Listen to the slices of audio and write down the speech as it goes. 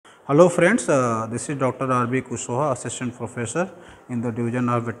Hello friends, this is Dr. R.B. Kushwaha, Assistant Professor in the Division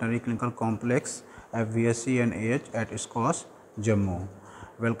of Veterinary Clinical Complex FVSC and AH at ISCOS, Jammu.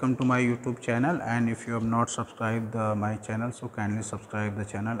 Welcome to my YouTube channel, and if you have not subscribed my channel, so kindly subscribe the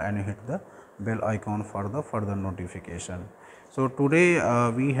channel and hit the bell icon for the further notification. So today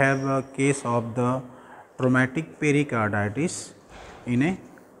we have a case of the traumatic pericarditis in a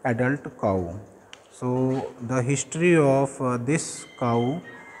adult cow. So the history of this cow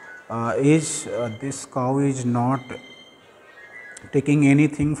this cow is not taking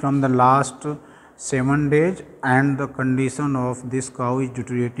anything from the last 7 days, and the condition of this cow is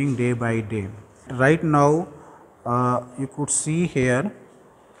deteriorating day by day. Right now you could see here,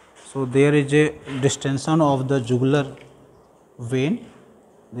 so there is a distension of the jugular vein,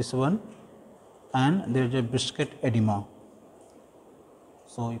 this one, and there is a brisket edema.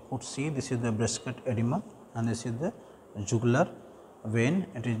 So you could see this is the brisket edema and this is the jugular vein,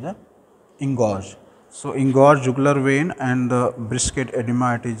 it is the engorged. So engorged jugular vein and the brisket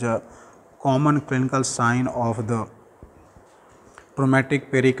edema, it is a common clinical sign of the traumatic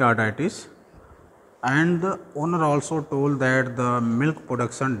pericarditis, and the owner also told that the milk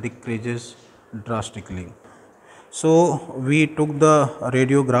production decreases drastically. So we took the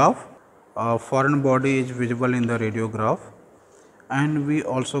radiograph, foreign body is visible in the radiograph, and we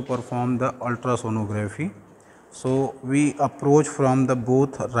also performed the ultrasonography. So we approach from the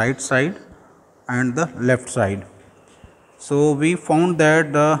both right side and the left side. So we found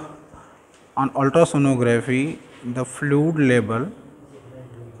that on ultrasonography the fluid level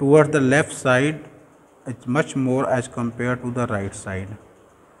towards the left side is much more as compared to the right side.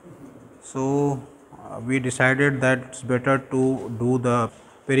 So we decided that it's better to do the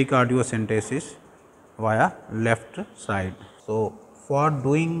pericardiocentesis via left side. So for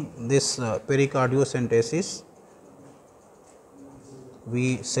doing this pericardiocentesis,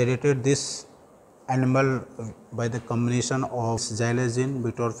 we sedated this animal by the combination of xylazine,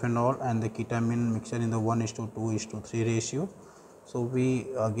 butorphanol and the ketamine mixture in the 1:2:3 ratio. So we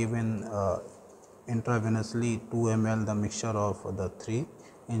given intravenously 2 ml the mixture of the 3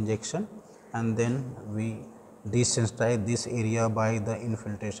 injection, and then we desensitize this area by the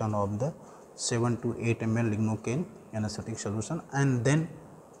infiltration of the 7 to 8 ml lignocaine anesthetic solution, and then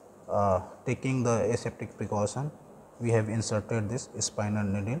taking the aseptic precaution, we have inserted this spinal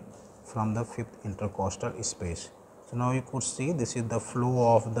needle from the 5th intercostal space. So now you could see this is the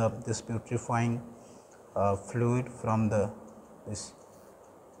flow of this putrefying fluid from this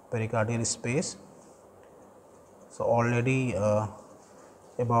pericardial space. So already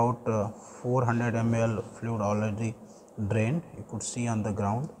about 400 ml fluid already drained, you could see on the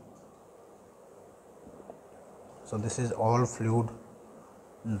ground. So this is all fluid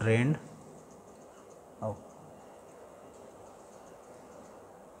drained.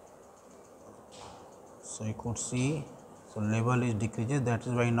 So you could see, so level is decreases, that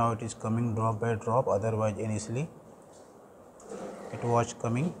is why now it is coming drop by drop, otherwise initially it was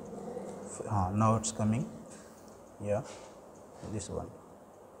coming, now it's coming, yeah, this one.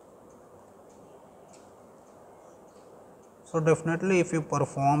 So definitely if you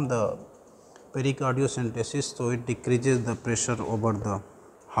perform the pericardiocentesis, so it decreases the pressure over the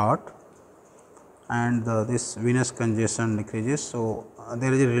heart, and this venous congestion decreases, so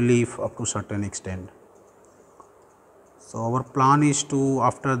there is a relief up to certain extent. So our plan is to,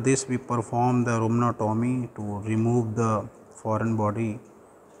 after this we perform the rhumnotomy to remove the foreign body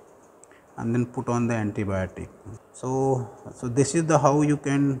and then put on the antibiotic. So this is the how you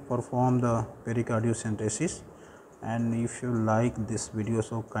can perform the pericardiocentesis, and if you like this video,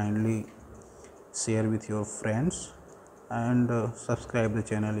 so kindly share with your friends and subscribe the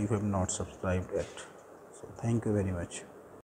channel if you have not subscribed yet. So thank you very much.